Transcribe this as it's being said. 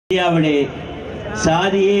இந்தியாவிலே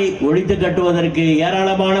சாதியை ஒழித்து கட்டுவதற்கு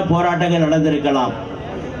ஏராளமான போராட்டங்கள் நடந்திருக்கலாம்,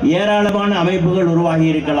 ஏராளமான அமைப்புகள் உருவாகி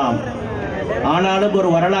இருக்கலாம். ஆனாலும் ஒரு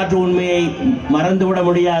வரலாற்று உண்மையை மறந்துவிட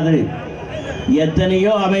முடியாது.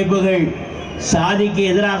 எத்தனையோ அமைப்புகள் சாதிக்கு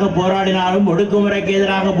எதிராக போராடினாலும், ஒடுக்குமுறைக்கு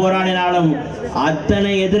எதிராக போராடினாலும்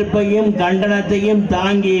அத்தனை எதிர்ப்பையும் கண்டனத்தையும்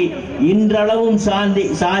தாங்கி இன்றளவும்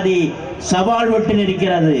சாதி சவால் விட்டு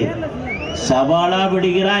நிற்கிறது. சவாலா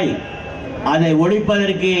விடுகிறாய், அதை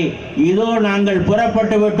ஒழிப்பதற்கு இதோ நாங்கள்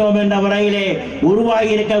புறப்பட்டு விட்டோம் என்ற முறையிலே உருவாகி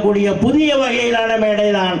இருக்கக்கூடிய புதிய வகையிலான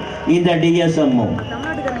மேடைதான் இந்த DSM.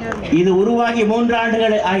 இது உருவாகி 3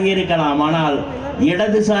 ஆண்டுகள் ஆகியிருக்கலாம். ஆனால்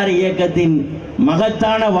இடதுசாரி இயக்கத்தின்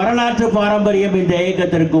மகத்தான வரலாற்று பாரம்பரியம் இந்த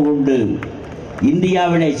இயக்கத்திற்கு உண்டு.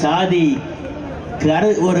 இந்தியாவிலே சாதி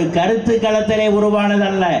ஒரு கருத்து களத்திலே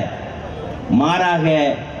உருவானதல்ல, மாறாக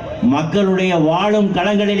மக்களுடைய வாழும்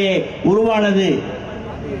களங்களிலே உருவானது.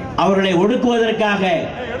 அவர்களை ஒடுக்குவதற்காக,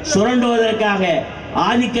 சுரண்டுவதற்காக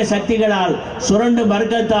ஆதிக்க சக்திகளால், சுரண்டு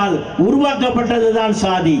வர்க்கத்தால் உருவாக்கப்பட்டதுதான்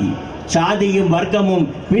சாதி. சாதியும் வர்க்கமும்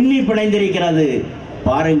பின்னி பிணைந்திருக்கிறது.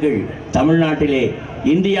 பாருங்கள், தமிழ்நாட்டிலே,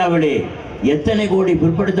 இந்தியாவிலே எத்தனை கோடி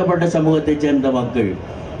பிற்படுத்தப்பட்ட சமூகத்தைச் சேர்ந்த மக்கள்,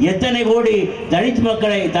 எத்தனை கோடி தலித்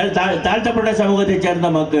மக்களை, தாழ்த்தப்பட்ட சமூகத்தைச் சேர்ந்த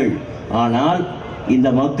மக்கள். ஆனால் இந்த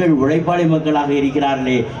மக்கள் உழைப்பாளி மக்களாக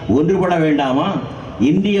இருக்கிறார்களே, ஒன்றுபட வேண்டாமா?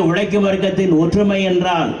 இந்திய உழைக்கும் வர்க்கத்தின் ஒற்றுமை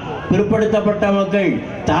என்றால் பிற்படுத்தப்பட்ட மக்கள்,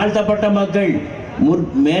 தாழ்த்தப்பட்ட மக்கள்,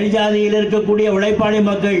 மேல் ஜாதியில் இருக்கக்கூடிய உழைப்பாளி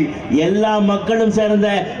மக்கள், எல்லா மக்களும் சேர்ந்த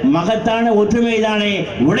மகத்தான ஒற்றுமை தானே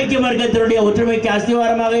உழைக்கும் வர்க்கத்தினுடைய ஒற்றுமைக்கு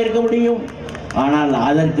அஸ்திவாரமாக இருக்க முடியும். ஆனால்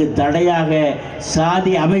அதற்கு தடையாக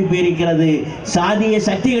சாதி அமைப்பு இருக்கிறது, சாதிய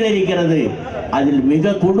சக்திகள் இருக்கிறது. அதில்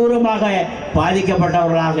மிக கொடூரமாக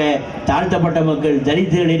பாதிக்கப்பட்டவர்களாக தாழ்த்தப்பட்ட மக்கள்,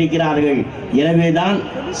 தலித்துகள் இருக்கிறார்கள். எனவேதான்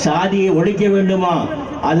சாதியை ஒழிக்க வேண்டுமா,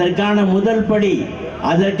 அதற்கான முதல் படி,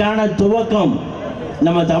 அதற்கான துவக்கம்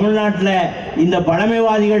நம்ம தமிழ்நாட்டில் இந்த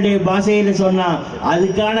பழமைவாதிகளுடைய பாஷையில் சொன்னா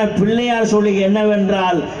அதுக்கான பிள்ளையார் சொல்லி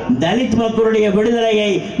என்னவென்றால், தலித் மக்களுடைய விடுதலையை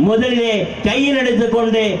முதலிலே கையில்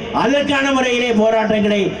எடுத்துக்கொண்டு அதற்கான முறையிலே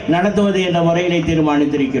போராட்டங்களை நடத்துவது என்ற முறையிலே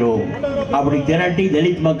தீர்மானித்திருக்கிறோம். அப்படி திரட்டி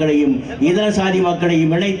தலித் மக்களையும் இதர சாதி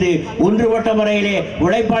மக்களையும் இணைத்து ஒன்றுபட்ட முறையிலே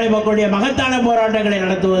உழைப்பாளி மக்களுடைய மகத்தான போராட்டங்களை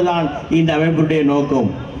நடத்துவதுதான் இந்த அமைப்புடைய நோக்கம்.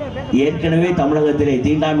 ஏற்கனவே தமிழகத்திலே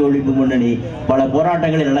தீண்டாமை ஒழிப்பு முன்னணி பல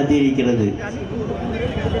போராட்டங்களை நடத்தி இருக்கிறது.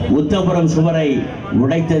 உத்தப்புறம் சுவரை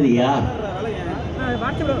உடைத்தது யார்?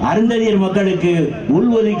 அருந்ததியர் மக்களுக்கு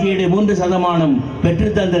உள்ஒதுக்கீடு 3%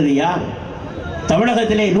 பெற்றுத்தந்தது யார்?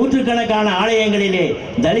 தமிழகத்திலே நூற்றுக்கணக்கான ஆலயங்களிலே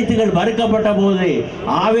தலித்துகள் மறுக்கப்பட்ட போது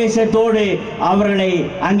ஆவேசத்தோடு அவர்களை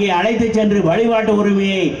அங்கே அழைத்து சென்று வழிபாட்டு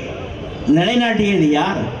உரிமையை நிலைநாட்டியது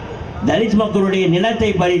யார்? தலித் மக்களுடைய நிலத்தை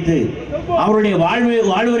பறித்து, அவருடைய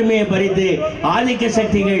வாழ்வுரிமையை பறித்து ஆதிக்க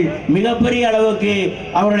சக்திகள் மிகப்பெரிய அளவுக்கு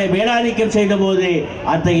அவர்களை மேலாதிக்கம் செய்த போது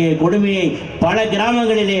அத்தகைய கொடுமையை பல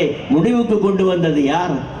கிராமங்களிலே முடிவுக்கு கொண்டு வந்தது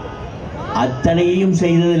யார்? அத்தனையும்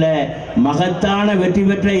செய்ததுல மகத்தான வெற்றி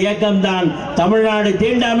பெற்ற இயக்கம்தான் தமிழ்நாடு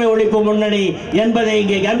தீண்டாமை ஒழிப்பு முன்னணி என்பதை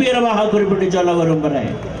இங்கே கம்பீரமாக குறிப்பிட்டு சொல்ல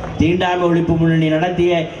விரும்புகிறேன். தீண்டாமை ஒழிப்பு முன்னணி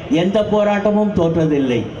நடத்திய எந்த போராட்டமும்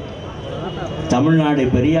தோற்றதில்லை. தமிழ்நாடு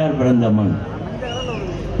பெரியார் பிறந்த மண்.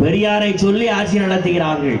 பெரியாரை சொல்லி ஆட்சி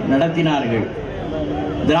நடத்தினார்கள்.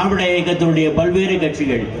 திராவிட இயக்கத்தினுடைய பல்வேறு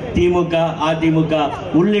கட்சிகள், திமுக, அதிமுக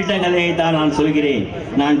உள்ளிட்ட கதையை தான் நான் சொல்கிறேன்.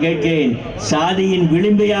 நான் கேட்கிறேன், சாதியின்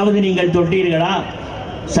விளிம்பையாவது நீங்கள் தொட்டீர்களா?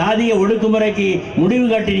 சாதிய ஒடுக்குமுறைக்கு முடிவு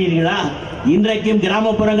கட்டினீர்களா? இன்றைக்கும்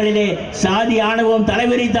கிராமப்புறங்களிலே சாதி ஆணவம்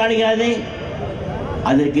தலைவிரித்தாடுகிறது.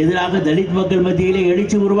 அதற்கு எதிராக தலித் மக்கள் மத்தியிலே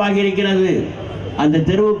எழுச்சி உருவாகி இருக்கிறது. அந்த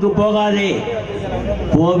தெருவுக்கு போகாதே,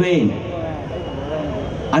 போவேன்.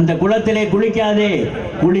 அந்த குளத்திலே குளிக்காதே,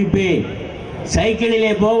 குளிப்பேன்.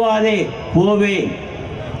 சைக்கிளிலே போவாதே, போவேன்.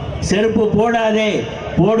 செருப்பு போடாதே,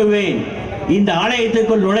 போடுவேன். இந்த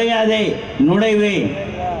ஆலயத்துக்குள் நுழையாதே, நுழைவேன்.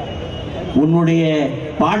 உன்னுடைய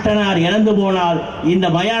பாட்டனார் இறந்து போனால் இந்த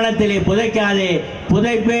மயானத்திலே புதைக்காதே,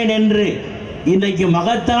 புதைப்பேன் என்று இன்றைக்கு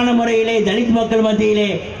மகத்தான முறையிலே தலித் மக்கள் மத்தியிலே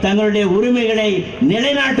தங்களுடைய உரிமைகளை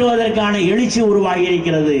நிலைநாட்டுவதற்கான எழுச்சி உருவாகி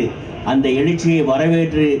இருக்கிறது. அந்த எழுச்சியை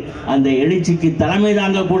வரவேற்று அந்த எழுச்சிக்கு தலைமை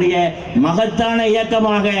தாங்கக்கூடிய மகத்தான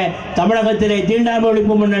இயக்கமாக தமிழகத்திலே தீண்டாமை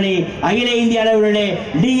ஒழிப்பு முன்னணி அகில இந்திய அளவிலே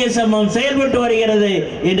DSM செயல்பட்டு வருகிறது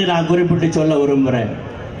என்று நான் குறிப்பிட்டு சொல்ல விரும்புகிறேன்.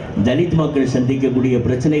 தலித் மக்கள் சந்திக்கக்கூடிய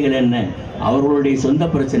பிரச்சனைகள் என்ன? அவர்களுடைய சொந்த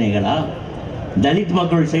பிரச்சனைகளா? தலித்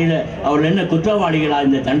மக்கள் செய்த அவர்கள் என்ன குற்றவாளிகளா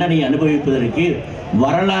இந்த தண்டனையை அனுபவிப்பதற்கு?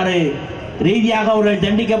 வரலாறு ரீதியாக அவர்கள்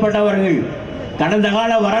தண்டிக்கப்பட்டவர்கள். கடந்த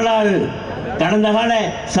கால வரலாறு, கடந்த கால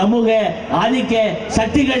சமூக ஆதிக்க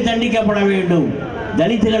சக்திகள் தண்டிக்கப்பட வேண்டும்.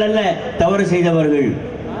 தலித்துகள் அல்ல தவறு செய்தவர்கள்,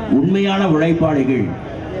 உண்மையான உழைப்பாளிகள்.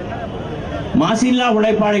 மாசில்லா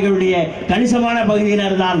உழைப்பாளிகளுடைய கணிசமான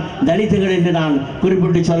பகுதியினர் தான் தலித்துகள் என்று நான்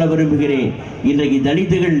குறிப்பிட்டு சொல்ல விரும்புகிறேன். இன்றைக்கு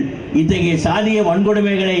தலித்துகள் இத்தகைய சாதிய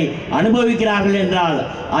வன்கொடுமைகளை அனுபவிக்கிறார்கள் என்றால்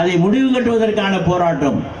அதை முடிவு கட்டுவதற்கான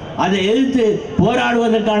போராட்டம், அதை எதிர்த்து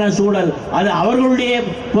போராடுவதற்கான சூழல் அது அவர்களுடைய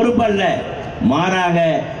பொறுப்பல்ல. மாறாக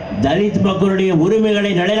தலித் மக்களுடைய உரிமைகளை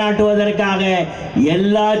நிலைநாட்டுவதற்காக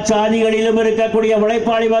எல்லா சாதிகளிலும் இருக்கக்கூடிய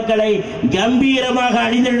உழைப்பாளி மக்களை கம்பீரமாக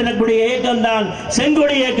அணிந்திடக்கூடிய இயக்கம் தான்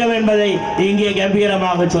செங்கொடி இயக்கம் என்பதை இங்கே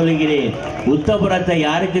கம்பீரமாக சொல்லுகிறேன். உத்தபுரத்தை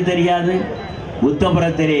யாருக்கு தெரியாது?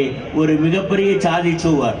 உத்தபுரத்திலே ஒரு மிகப்பெரிய சாதி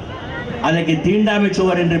சுவர், அதற்கு தீண்டாமை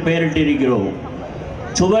சுவர் என்று பெயரிட்டிருக்கிறோம்.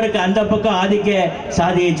 சுவருக்கு அந்த பக்கம் ஆதிக்க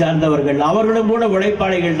சாதியை சார்ந்தவர்கள், அவர்களும் கூட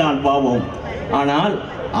உழைப்பாளிகள் தான் பாவம். ஆனால்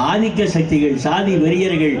ஆதிக்க சக்திகள், சாதி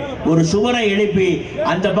வெறியர்கள் ஒரு சுவரை எழுப்பி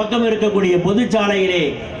அந்த பக்கம் இருக்கக்கூடிய பொது சாலையிலே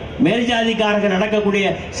மேல்ஜாதிக்காரர்கள் நடக்கக்கூடிய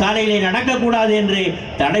சாலையிலே நடக்கக்கூடாது என்று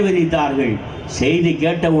தடை விதித்தார்கள். செய்தி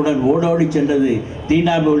கேட்டவுடன் ஓடோடி சென்றது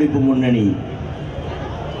தீண்டாமை ஒழிப்பு முன்னணி.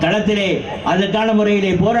 களத்திலே அதற்கான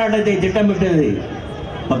முறையிலே போராட்டத்தை திட்டமிட்டது.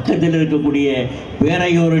 பக்கத்தில் இருக்கக்கூடிய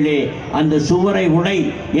பேரையூரிலே அந்த சுவரை உடை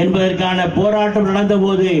என்பதற்கான போராட்டம் நடந்த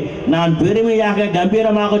போது நான் பெருமையாக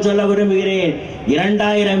கம்பீரமாக சொல்ல விரும்புகிறேன்.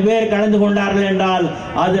 2000 பேர் கலந்து கொண்டார்கள் என்றால்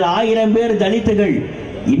அதில் 1000 பேர் தலித்துகள்,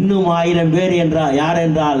 இன்னும் 1000 பேர் என்றால் யார்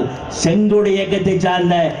என்றால் செங்கொடி இயக்கத்தை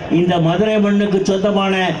சார்ந்த இந்த மதுரை மண்ணுக்கு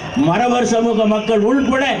சொந்தமான மறவர் சமூக மக்கள்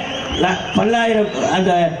உள்பட பல்லாயிரம்,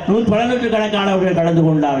 அந்த பல நூற்றுக்கணக்கானவர்கள் கலந்து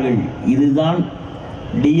கொண்டார்கள். இதுதான்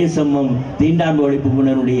டிஎஸ்எம் தீண்டாமை ஒழிப்பு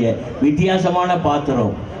முன்னருடைய வித்தியாசமான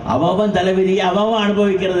பாத்திரம். அவன் தலைவிதியை அவன்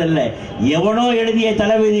அனுபவிக்கிறது இல்லை. எவனோ எழுதிய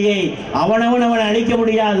தலைவிதியை அவனவன் அழிக்க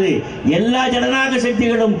முடியாது. எல்லா ஜனநாயக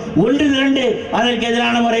சக்திகளும் ஒன்று திரண்டு அதற்கு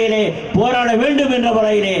எதிரான முறையிலே போராட வேண்டும் என்ற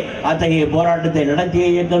முறையிலே அத்தகைய போராட்டத்தை நடத்திய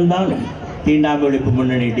இயக்கம்தான் தீண்டாமை ஒழிப்பு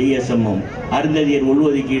முன்னணி, டிஎஸ்எம், அருந்ததியர்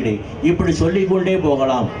உள்ஒதுக்கீடு, இப்படி சொல்லிக்கொண்டே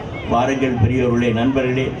போகலாம். வாருங்கள் பெரியோர்களே,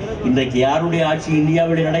 நண்பர்களே, இன்றைக்கு யாருடைய ஆட்சி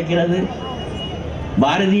இந்தியாவில் நடக்கிறது?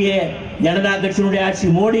 பாரதிய ஜனதா கட்சியினுடைய ஆட்சி,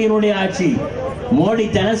 மோடியினுடைய ஆட்சி. மோடி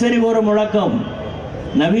தினசரி ஒரு முழக்கம்,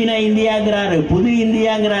 நவீன இந்தியாங்கிறாரு, புது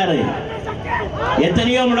இந்தியாங்கிறாரு,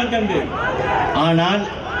 எத்தனையோ முழக்கங்கள்.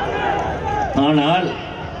 ஆனால்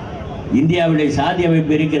இந்தியாவிலே சாதி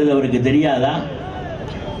அமைப்பு இருக்கிறது அவருக்கு தெரியாதா?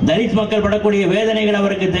 தலித் மக்கள் படக்கூடிய வேதனைகள்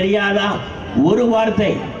அவருக்கு தெரியாதா? ஒரு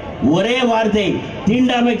வார்த்தை, ஒரே வார்த்தை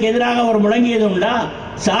தீண்டாமைக்கு எதிராக அவர் முழங்கியது உண்டா?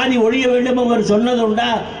 சாதி ஒழிய வேண்டும் அவர் சொன்னது உண்டா?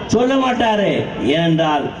 சொல்ல மாட்டாரு.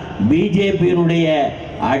 ஏனென்றால் பிஜேபியினுடைய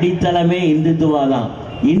அடித்தளமே இந்துத்துவா தான்.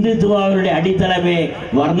 இந்துத்துவாவினுடைய அடித்தளமே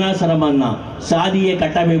வர்ணாசிரமம் தான், சாதிய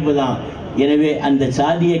கட்டமைப்பு தான். எனவே அந்த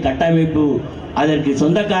சாதிய கட்டமைப்பு, அதற்கு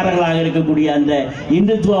சொந்தக்காரர்களாக இருக்கக்கூடிய அந்த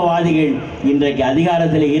இந்துத்துவவாதிகள் இன்றைக்கு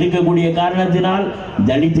அதிகாரத்தில் இருக்கக்கூடிய காரணத்தினால்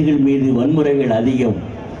தலித்துகள் மீது வன்முறைகள் அதிகம்,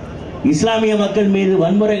 இஸ்லாமிய மக்கள் மீது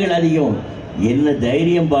வன்முறைகள் அதிகம். என்ன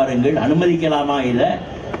தைரியம் பாருங்கள்! அனுமதிக்கலாமா இதை?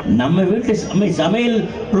 நம்ம வீட்டு சமையல்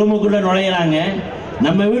ரூமுக்குள்ள நுழையிறாங்க,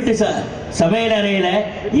 நம்ம வீட்டு சமையல் அறையில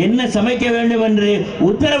என்ன சமைக்க வேண்டும் என்று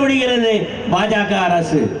உத்தரவிடுகிறது பாஜக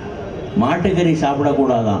அரசு. மாட்டுக்கறி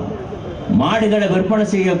சாப்பிடக்கூடாதான், மாடுகளை விற்பனை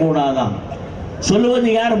செய்யக்கூடாதான்.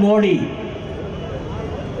 சொல்லுவது யார்? மோடி.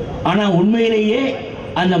 ஆனா உண்மையிலேயே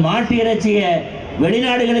அந்த மாட்டு இறைச்சியை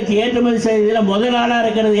வெளிநாடுகளுக்கு ஏற்றுமதி செய்ததில் முதல் ஆளா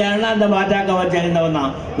இருக்கிறது யாருன்னா அந்த பாஜகவை சேர்ந்தவன்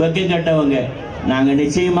தான், வெக்க கட்டவங்க. நாங்க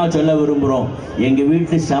நிச்சயமா சொல்ல விரும்புறோம், எங்க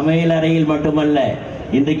வீட்டு சமையல் அறையில் மட்டுமல்ல,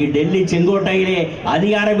 இன்றைக்கு டெல்லி செங்கோட்டையிலே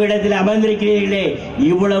அதிகார பீடத்தில் அமர்ந்திருக்கிறீர்களே,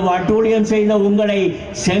 இவ்வளவு அட்டூழியம் செய்த உங்களை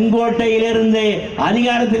செங்கோட்டையிலிருந்து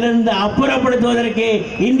அதிகாரத்திலிருந்து அப்புறப்படுத்துவதற்கு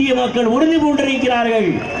இந்திய மக்கள் உறுதி பூண்டிருக்கிறார்கள்.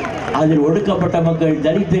 அதில் ஒடுக்கப்பட்ட மக்கள்,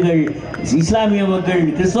 தலித்துகள், இஸ்லாமிய மக்கள்,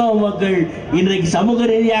 கிறிஸ்தவ மக்கள், இன்றைக்கு சமூக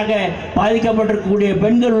ரீதியாக பாதிக்கப்பட்டிருக்கக்கூடிய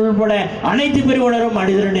பெண்கள் உள்பட அனைத்து பிரிவினரும்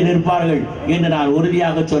அணிதிரண்டு நிற்பார்கள் என்று நான்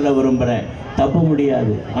உறுதியாக சொல்ல விரும்புகிறேன். தப்ப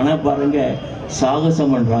முடியாது. ஆனா பாருங்க,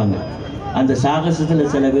 சாகசம் பண்றாங்க. அந்த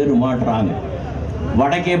சாகசத்தில் சில பேர் மாட்டுறாங்க.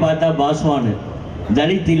 வடக்கே பார்த்தா பாஸ்வான்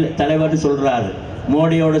தலித் தலைவர் சொல்றாரு,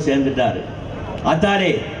 மோடியோட சேர்ந்துட்டாரு.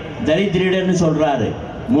 அத்தாரே தலித் லீடர்னு சொல்றாரு,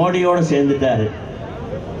 மோடியோட சேர்ந்துட்டாரு.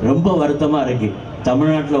 ரொம்ப வருத்தமா இருக்கு.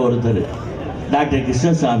 தமிழ்நாட்டில் ஒருத்தர் டாக்டர்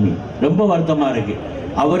கிருஷ்ணசாமி, ரொம்ப வருத்தமா இருக்கு.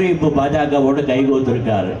 அவரு இப்ப பாஜகவோட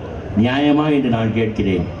கைகோத்திருக்காரு. நியாயமா என்று நான்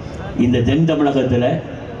கேட்கிறேன். இந்த தென் தமிழகத்துல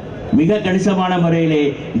மிக கணிசமான முறையிலே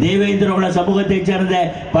தேவேந்திர குல சமூகத்தைச் சேர்ந்த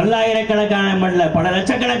பல்லாயிரக்கணக்கான பல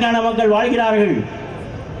லட்சக்கணக்கான மக்கள் வாழ்கிறார்கள்.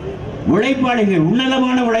 உழைப்பாளிகள்,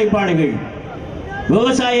 உன்னதமான உழைப்பாளிகள்,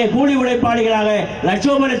 விவசாய கூலி உழைப்பாளிகளாக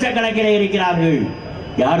லட்சோப லட்சக்கணக்கிலே இருக்கிறார்கள்.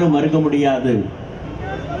 யாரும் மறுக்க முடியாது.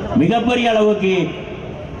 மிகப்பெரிய அளவுக்கு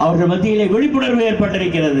அவர்கள் மத்தியிலே விழிப்புணர்வு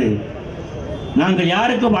ஏற்பட்டிருக்கிறது. நாங்கள்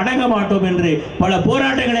யாருக்கும் அடங்க மாட்டோம் என்று பல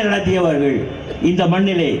போராட்டங்களை நடத்தியவர்கள் இந்த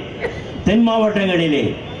மண்ணிலே, தென் மாவட்டங்களிலே,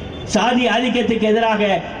 சாதி ஆதிக்கத்துக்கு எதிராக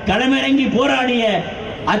களமிறங்கி போராடிய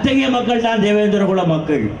அத்தகைய மக்கள் தான் தேவேந்திர குல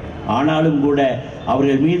மக்கள். ஆனாலும் கூட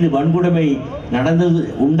அவர்கள் மீது வன்கொடுமை நடந்தது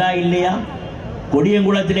உண்டா இல்லையா?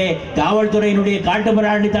 கொடியங்குளத்திலே காவல்துறையினுடைய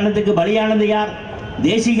காட்டுமிராண்டித்தனத்துக்கு பலியானது யார்?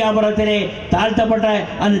 தேசிகாபுரத்திலே தாழ்த்தப்பட்ட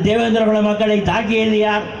அந்த தேவேந்திர குல மக்களை தாக்கியது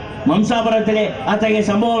யார்? மம்சாபுரத்திலே அத்தகைய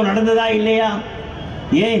சம்பவம் நடந்ததா இல்லையா?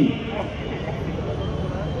 ஏன்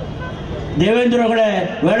தேவேந்திர குல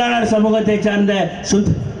வேளாளர் சமூகத்தை சார்ந்த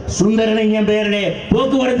சுந்தரலிங்கம் பெயரிலே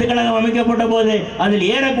போக்குவரத்து கழகம் அமைக்கப்பட்ட போது அதில்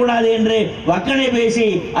ஏறக்கூடாது என்று வக்கனை பேசி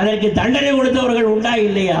அதற்கு தண்டனை கொடுத்தவர்கள் உண்டா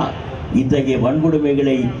இல்லையா? இத்தகைய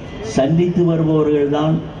வன்கொடுமைகளை சந்தித்து வருபவர்கள்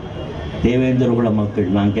தான் தேவேந்திர குல மக்கள்.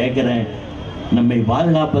 நான் கேட்கிறேன், நம்மை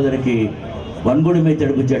பாதுகாப்பதற்கு வன்கொடுமை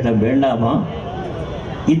தடுப்பு சட்டம் வேண்டாமா?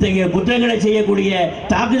 இத்தகைய குற்றங்களை செய்யக்கூடிய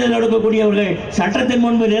தாக்குதல் நடக்கக்கூடியவர்கள் சட்டத்தின்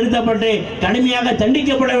முன்பு நிறுத்தப்பட்டு கடுமையாக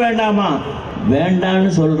தண்டிக்கப்பட வேண்டாமா?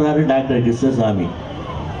 வேண்டான்னு சொல்றாரு டாக்டர் கிருஷ்ணசாமி.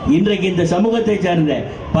 இன்றைக்கு இந்த சமூகத்தை சேர்ந்த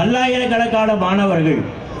பல்லாயிரக்கணக்கான மாணவர்கள்,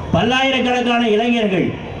 பல்லாயிரக்கணக்கான இளைஞர்கள்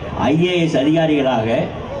ஐஏஎஸ் அதிகாரிகளாக,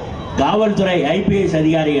 காவல்துறை ஐபிஎஸ்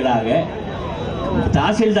அதிகாரிகளாக,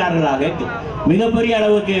 தாசில்தார்களாக மிகப்பெரிய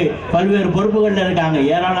அளவுக்கு பல்வேறு பொறுப்புகள் இருக்காங்க.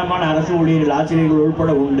 ஏராளமான அரசு ஊழியர்கள், ஆசிரியர்கள்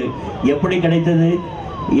உட்பட உண்டு. எப்படி கிடைத்தது?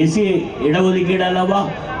 எஸ்சி இடஒதுக்கீடு அல்லவா?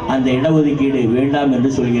 அந்த இடஒதுக்கீடு வேண்டாம் என்று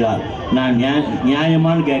சொல்கிறார். நான்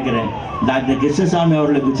நியாயமானு கேட்கிறேன். டாக்டர் கிருஷ்ணசாமி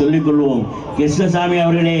அவர்களுக்கு சொல்லிக் கொள்வோம், கிருஷ்ணசாமி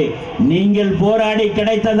அவர்களே, நீங்கள் போராடி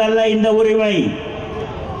கிடைத்ததல்ல இந்த உரிமை.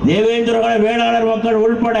 தேவேந்திர குல வேளாளர் மக்கள்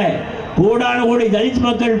உள்பட கோடான கோடி தலித்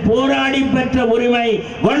மக்கள் போராடி பெற்ற உரிமை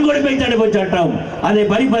வன்கொடுமை தடுப்பு சட்டம். அதை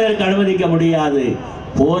பறிப்பதற்கு அனுமதிக்க முடியாது.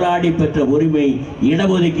 போராடி பெற்ற உரிமை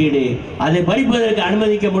இடஒதுக்கீடு, அதை பறிப்பதற்கு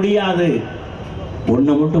அனுமதிக்க முடியாது.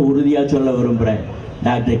 ஒண்ணு மட்டும் உறுதியா சொல்ல விரும்புறேன்,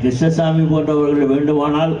 டாக்டர் கிருஷ்ணசாமி போன்றவர்கள்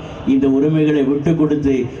வேண்டுமானால் இந்த உரிமைகளை விட்டு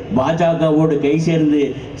கொடுத்து பாஜகவோடு கை சேர்ந்து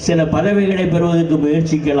சில பதவிகளை பெறுவதற்கு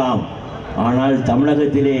முயற்சிக்கலாம். ஆனால்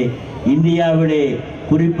தமிழகத்திலே, இந்தியாவிலே,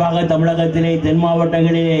 குறிப்பாக தமிழகத்திலே தென்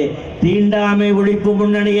மாவட்டங்களிலே தீண்டாமை ஒழிப்பு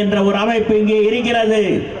முன்னணி என்ற ஒரு அமைப்பு இங்கே இருக்கிறது.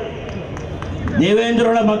 தேவேந்திர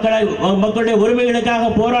மக்களுடைய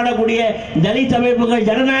உரிமைகளுக்காக போராடக்கூடிய தலித் அமைப்புகள்,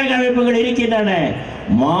 ஜனநாயக அமைப்புகள் இருக்கின்றன.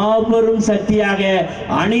 மாபெரும் சக்தியாக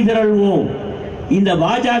அணிதிரள்வோம். இந்த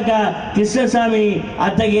பாஜக, கிருஷ்ணசாமி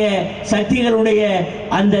அத்தகைய சக்திகளுடைய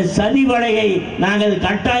அந்த சதிவலையை நாங்கள்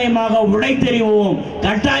கட்டாயமாக உடைத்தெறிவோம்,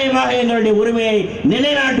 கட்டாயமாக எங்களுடைய உரிமையை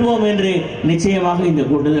நிலைநாட்டுவோம் என்று நிச்சயமாக இந்த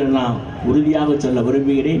கூட்டத்தில் நான் உறுதியாக சொல்ல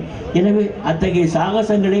விரும்புகிறேன். எனவே அத்தகைய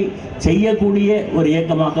சாகசங்களை செய்யக்கூடிய ஒரு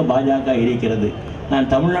இயக்கமாக பாஜக இருக்கிறது.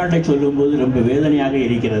 நான் தமிழ்நாட்டை சொல்லும் போது ரொம்ப வேதனையாக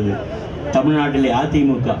இருக்கிறது. தமிழ்நாட்டிலே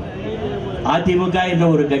அதிமுக என்ற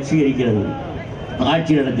ஒரு கட்சி இருக்கிறது.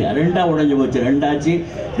 ஆட்சி நடத்தி ரெண்டா உடைஞ்சு போச்சு. ரெண்டாச்சு,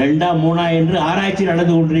 ரெண்டா மூணா என்று ஆராய்ச்சி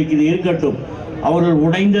நடந்து கொண்டிருக்கிறது. இருக்கட்டும், அவர்கள்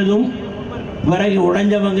உடைந்ததும் பிறகு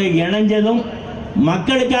உடைஞ்சவங்க இணைஞ்சதும்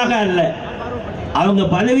மக்களுக்காக அல்ல, அவங்க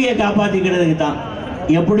பதவியை காப்பாத்திக்கிறதுக்கு தான்.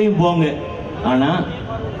 எப்படியும் போங்க. ஆனா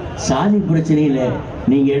சாதி பிரச்சனையில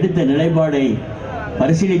நீங்க எடுத்த நிலைப்பாடை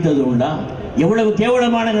பரிசீலித்தது உண்டா? எவ்வளவு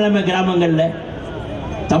கேவலமான நிலைமை கிராமங்கள்ல.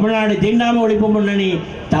 தமிழ்நாடு தீண்டாமை ஒழிப்பு முன்னணி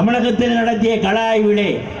தமிழகத்தில் நடத்திய கள ஆய்விலே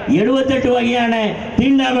 78 வகையான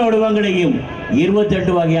தீண்டாமை வடிவங்களையும்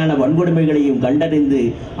 28 வகையான வன்கொடுமைகளையும் கண்டறிந்து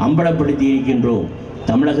அம்பலப்படுத்தி இருக்கின்றோம்.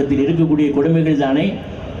 தமிழகத்தில் இருக்கக்கூடிய கொடுமைகள் தானே.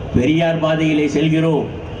 பெரியார் பாதையிலே செல்கிறோம்,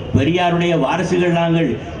 பெரியாருடைய வாரிசுகள் நாங்கள்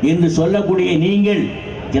என்று சொல்லக்கூடிய நீங்கள்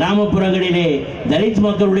கிராமப்புறங்களிலே தலித்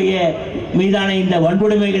மக்களுடைய மீதான இந்த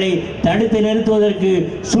வன்கொடுமைகளை தடுத்து நிறுத்துவதற்கு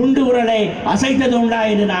சுண்டு உரலை அசைத்தது உண்டா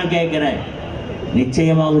என்று நான் கேட்கிறேன்.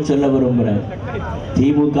 நிச்சயமாக சொல்ல விரும்புகிறேன்,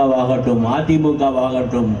 திமுகவாகட்டும்,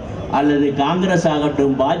 அதிமுகவாகட்டும், அல்லது காங்கிரஸ்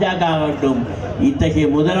ஆகட்டும், பாஜக ஆகட்டும், இத்தகைய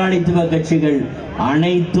முதலாளித்துவ கட்சிகள்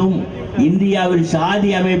அனைத்தும் இந்தியாவில்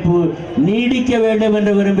சாதி அமைப்பு நீடிக்க வேண்டும்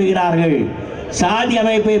என்று விரும்புகிறார்கள். சாதி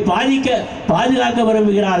அமைப்பை பாதுகாக்க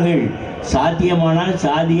விரும்புகிறார்கள். சாத்தியமானால்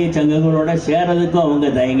சாதிய சங்கங்களோட சேரதுக்கும் அவங்க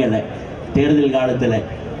தயங்கலை. தேர்தல் காலத்தில்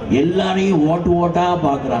எல்லாரையும் ஓட்டா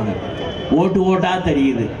பார்க்குறாங்க, ஓட்டா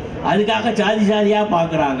தெரியுது. அதுக்காக சாதியா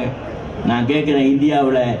பார்க்குறாங்க. நான் கேட்கிறேன்,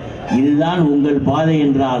 இந்தியாவில் இதுதான் உங்கள் பாதை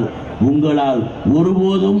என்றால் உங்களால்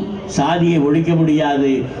ஒருபோதும் சாதியை ஒழிக்க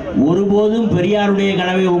முடியாது. ஒருபோதும் பெரியாருடைய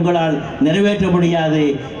கனவை உங்களால் நிறைவேற்ற முடியாது.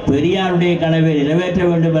 பெரியாருடைய கனவை நிறைவேற்ற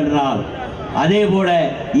வேண்டும் என்றால், அதே போல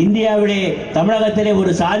இந்தியாவிலே தமிழகத்திலே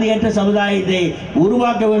ஒரு சாதியற்ற சமுதாயத்தை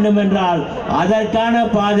உருவாக்க வேண்டும் என்றால் அதற்கான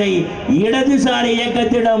பாதை இடதுசாரி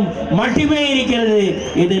இயக்கத்திடம் மட்டுமே இருக்கிறது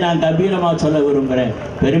என்று நான் கம்பீரமாக சொல்ல விரும்புகிறேன்.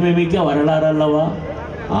 பெருமை மிக்க வரலாறு அல்லவா.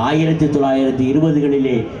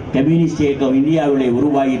 1920களிலே கம்யூனிஸ்ட் இயக்கம் இந்தியாவிலே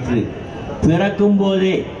உருவாயிற்று.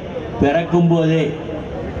 பிறக்கும் போதே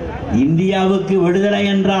இந்தியாவுக்கு விடுதலை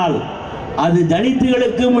என்றால் அது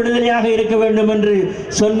தலித்துகளுக்கும் விடுதலையாக இருக்க வேண்டும் என்று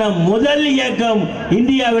சொன்ன முதல் இயக்கம்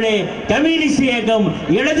இந்தியாவிலே கம்யூனிஸ்ட் இயக்கம்,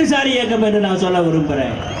 இடதுசாரி இயக்கம் என்று நான் சொல்ல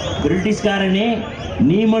விரும்புகிறேன். பிரிட்டிஷ்காரனே,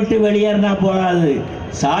 நீ மட்டும் வெளியேறினா போராது,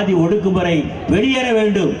 சாதி ஒடுக்குமுறை வெளியேற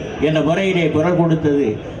வேண்டும் என்ற முறையிலே குரல் கொடுத்தது.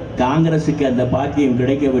 காங்கிரசுக்கு அந்த பாக்கியம்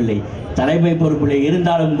கிடைக்கவில்லை. தலைமை பொறுப்பில்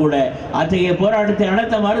இருந்தாலும் கூட அத்தகைய போராட்டத்தை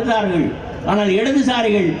நடத்த மறுத்தார்கள். ஆனால்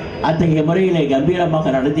இடதுசாரிகள் அத்தகைய முறையிலே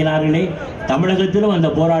கம்பீரமாக நடத்தினார்களே. தமிழகத்திலும் அந்த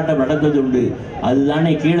போராட்டம் நடந்ததுண்டு.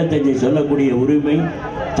 அதுதானே கீழத்தஞ்சை சொல்லக்கூடிய உரிமை.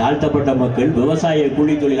 தாழ்த்தப்பட்ட மக்கள் விவசாய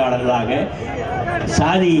கூலி தொழிலாளர்களாக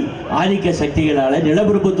சாதி ஆதிக்க சக்திகளால,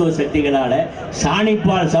 நிலப்பிரபுத்துவ சக்திகளால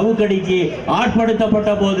சாணிப்பால் சவுக்கடிக்கு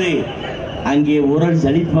ஆட்படுத்தப்பட்ட போது அங்கே உரல்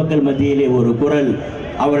தலித் மக்கள் மத்தியிலே ஒரு குரல்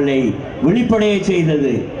அவர்களை வெளிப்படைய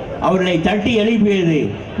செய்தது, அவர்களை தட்டி எழுப்பியது.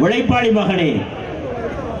 உழைப்பாளி மகனே,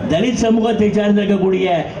 தலித் சமூகத்தை சார்ந்திருக்கக்கூடிய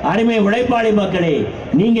அருமை உழைப்பாளி மக்களே,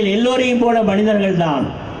 நீங்கள் எல்லோரையும் போல மனிதர்கள் தான்,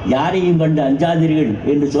 யாரையும் கண்டு அஞ்சாதீர்கள்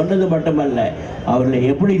என்று சொன்னது மட்டுமல்ல, அவர்களை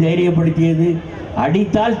எப்படி தைரியப்படுத்தியது.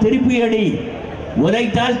 அடித்தால் திருப்பி அடி,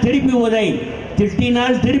 உதைத்தால் திருப்பி உதை,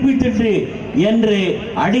 திட்டினால் திருப்பி திட்டு என்று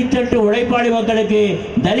அடித்தட்டு உழைப்பாளி மக்களுக்கு,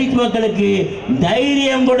 தலித் மக்களுக்கு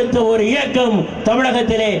தைரியம் கொடுத்த ஒரு இயக்கம்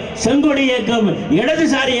தமிழகத்திலே செங்கொடி இயக்கம்,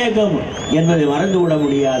 இடதுசாரி இயக்கம் என்பதை மறந்துவிட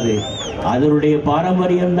முடியாது. அதனுடைய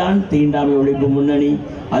பாரம்பரியம் தான் தீண்டாமை ஒழிப்பு முன்னணி,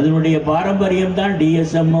 அதனுடைய பாரம்பரியம் தான்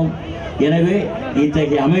DSM. எனவே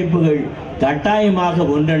இத்தகைய அமைப்புகள் கட்டாயமாக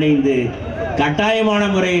ஒன்றிணைந்து கட்டாயமான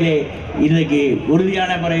முறையிலே இன்றைக்கு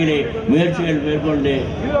உறுதியான முறையிலே முயற்சிகள்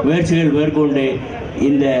மேற்கொண்டு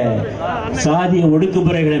இந்த சாதிய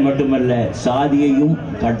ஒடுக்குமுறைகளை மட்டுமல்ல, சாதியையும்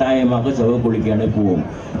கட்டாயமாக சவக்குழிக்கு அனுப்புவோம்.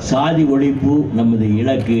 சாதி ஒழிப்பு நமது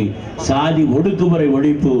இலக்கு. சாதி ஒடுக்குமுறை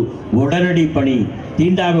ஒழிப்பு உடனடி பணி,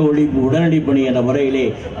 தீண்டாமை ஒழிப்பு உடனடி பணி என்ற முறையிலே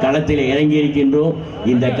களத்தில் இறங்கியிருக்கின்றோம்.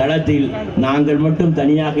 இந்த களத்தில் நாங்கள் மட்டும்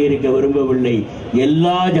தனியாக இருக்க விரும்பவில்லை.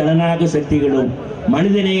 எல்லா ஜனநாயக சக்திகளும்,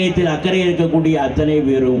 மனித நேயத்தில் அக்கறை இருக்கக்கூடிய அத்தனை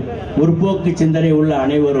பேரும், முற்போக்கு சிந்தனை உள்ள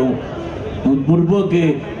அனைவரும், முற்போக்கு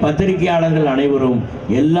பத்திரிகையாளர்கள் அனைவரும்,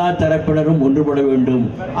 எல்லா தரப்பினரும் ஒன்றுபட வேண்டும்.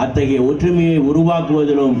 அத்தகைய ஒற்றுமையை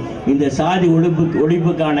உருவாக்குவதிலும் இந்த சாதி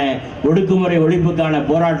ஒழிப்புக்கான, ஒடுக்குமுறை ஒழிப்புக்கான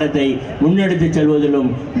போராட்டத்தை முன்னெடுத்து செல்வதிலும்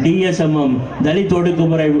DSM, தலித்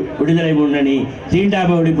ஒடுக்குமுறை விடுதலை முன்னணி,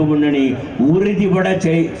 தீண்டாமை ஒழிப்பு முன்னணி உறுதிபட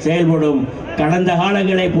செயல்படும். கடந்த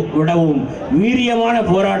காலங்களை விடவும் வீரியமான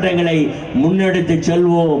போராட்டங்களை முன்னெடுத்து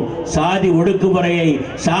செல்வோம். சாதி ஒடுக்குமுறையை,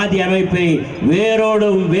 சாதி அமைப்பை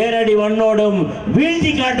வேரோடும் வேரடி மண்ணோடும்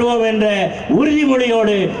வீழ்த்தி காட்டுவோம் என்ற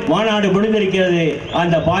உறுதிமொழியோடு மாநாடு முடிந்திருக்கிறது.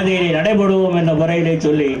 அந்த பாதையிலே நடைபெறுவோம் என்ற முறையிலே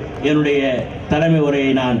சொல்லி என்னுடைய தலைமை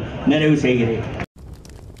உரையை நான் நிறைவு செய்கிறேன்.